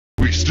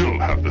still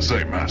have the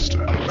same master.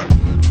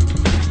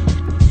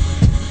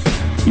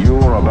 You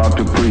are about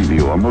to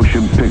preview a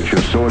motion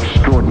picture so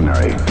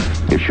extraordinary,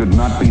 it should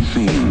not be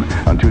seen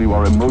until you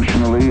are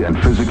emotionally and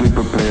physically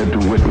prepared to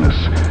witness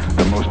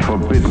the most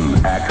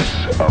forbidden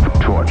acts of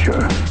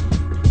torture.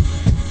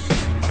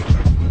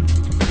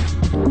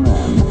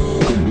 Man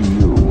could be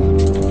you,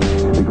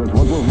 because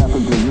what will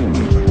happen to him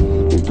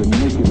is the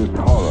nakedest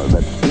horror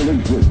that still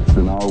exists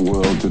in our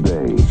world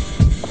today.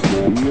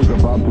 He is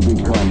about to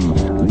become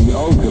the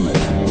ultimate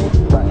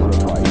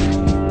sacrifice.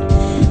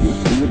 If you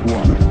see it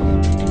once,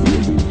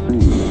 you'll be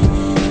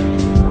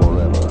seeing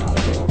forever.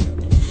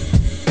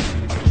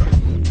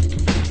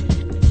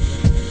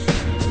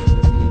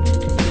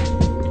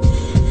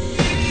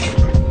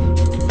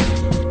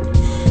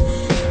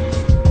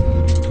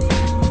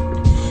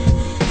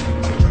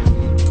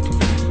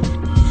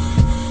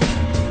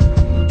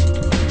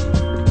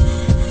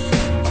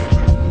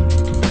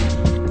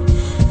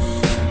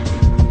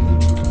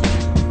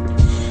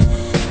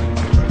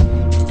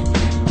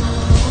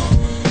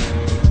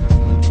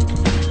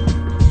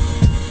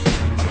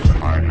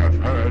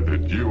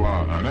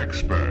 An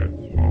expert.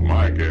 Well,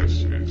 my guess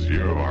is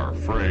you are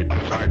afraid to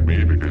fight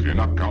me because you're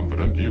not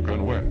confident you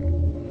can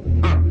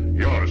win. Huh,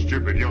 you're a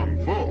stupid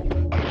young fool.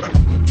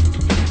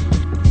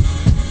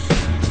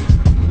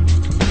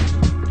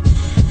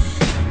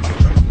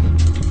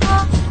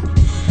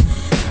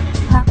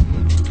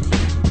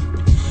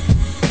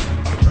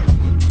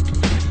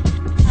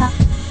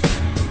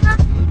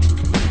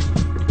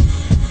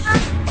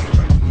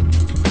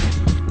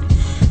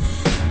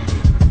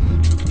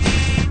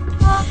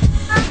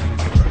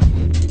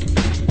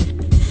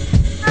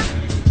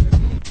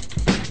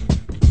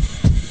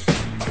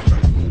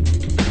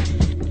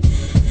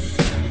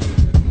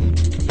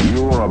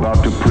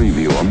 About to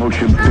preview a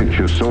motion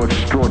picture so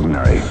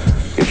extraordinary,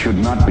 it should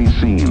not be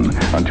seen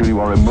until you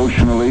are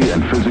emotionally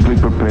and physically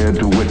prepared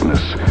to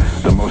witness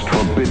the most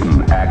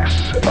forbidden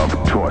acts of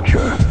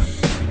torture.